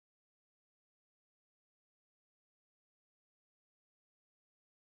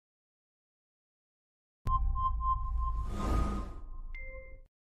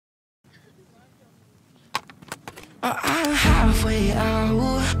Or I'm halfway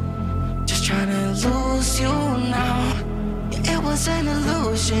out, just trying to lose you now. Yeah, it was an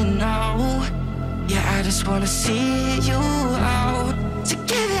illusion now. Yeah, I just wanna see you out. So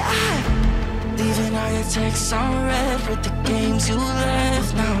give it up, leaving all your texts on red with the games you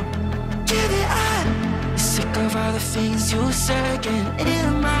left now. Give it up, sick of all the things you said getting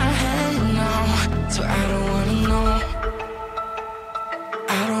in my head now. So I don't wanna know,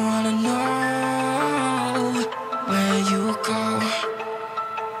 I don't wanna know where you go.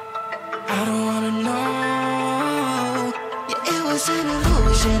 I don't wanna know. Yeah, it was an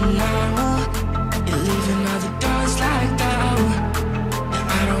illusion now. You're leaving all the doors locked out.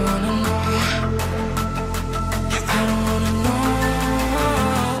 Yeah, I don't wanna know. Yeah, I don't wanna know.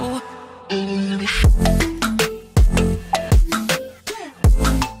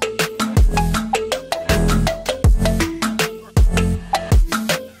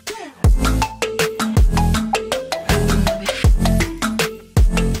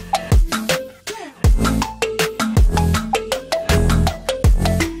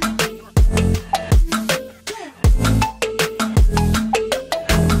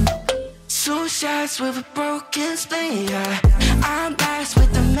 With a broken spleen, yeah. I'm blessed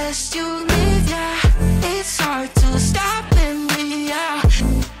with the mess you leave, yeah. It's hard to stop in me, yeah.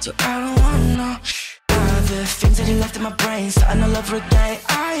 So I don't wanna know all the things that you left in my brain, starting all over again.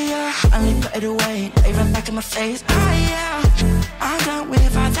 Yeah, I only put it away, now you run back in my face. Yeah, I'm done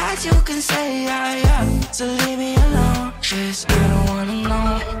with all that you can say, yeah. So leave me alone, 'cause I don't wanna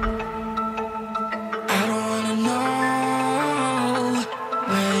know. I don't wanna know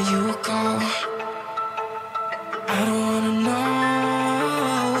where you go. I don't wanna know.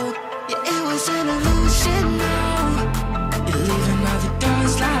 Yeah, it was an illusion now. You're leaving all the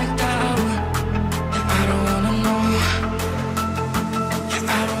doors locked out. Yeah, I don't wanna know.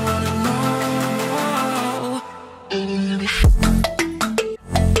 Yeah, I don't wanna know.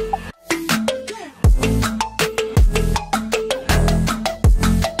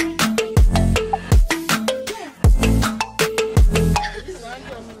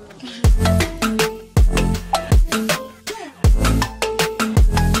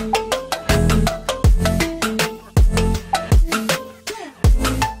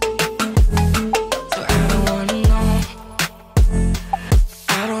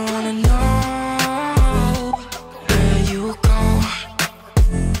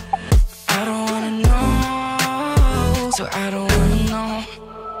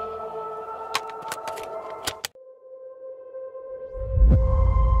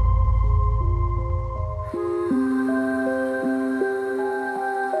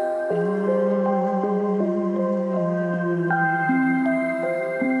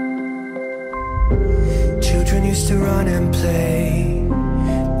 Used to run and play.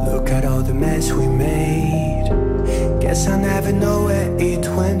 Look at all the mess we made. Guess I never know where it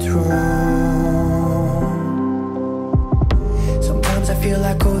went wrong. Sometimes I feel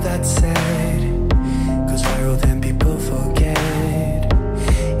like all that's said, 'cause viral then people forget.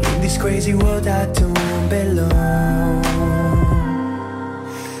 In this crazy world I don't belong.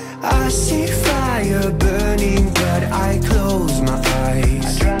 I see fire burning but I close my eyes.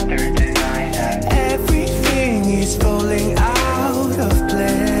 I'd rather deny that. Everything is falling out of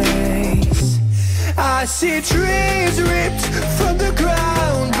place. I see trees ripped from the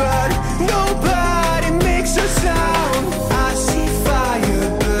ground, but nobody makes a sound. I see fire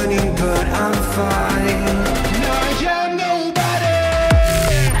burning, but I'm fine. No, I'm nobody.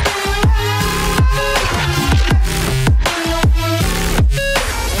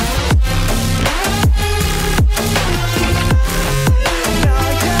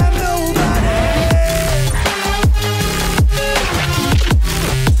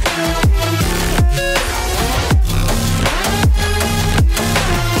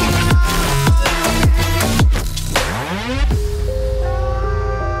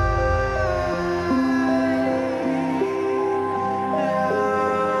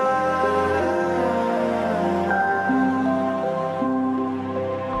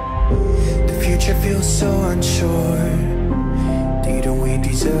 Feels so unsure. Didn't we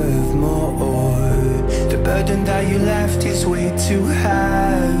deserve more? The burden that you left is way too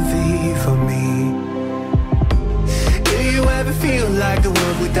heavy for me. Do you ever feel like the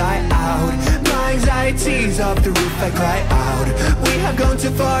world would die out? My anxiety's off the roof, I cry out. We have gone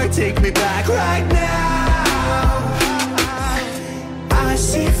too far, take me back right now. I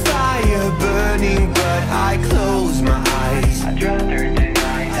see fire burning, but I close my eyes. I'd rather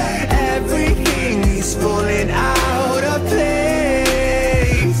deny that. Everything is falling out of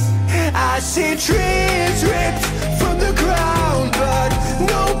place. I see trees ripped from the ground, but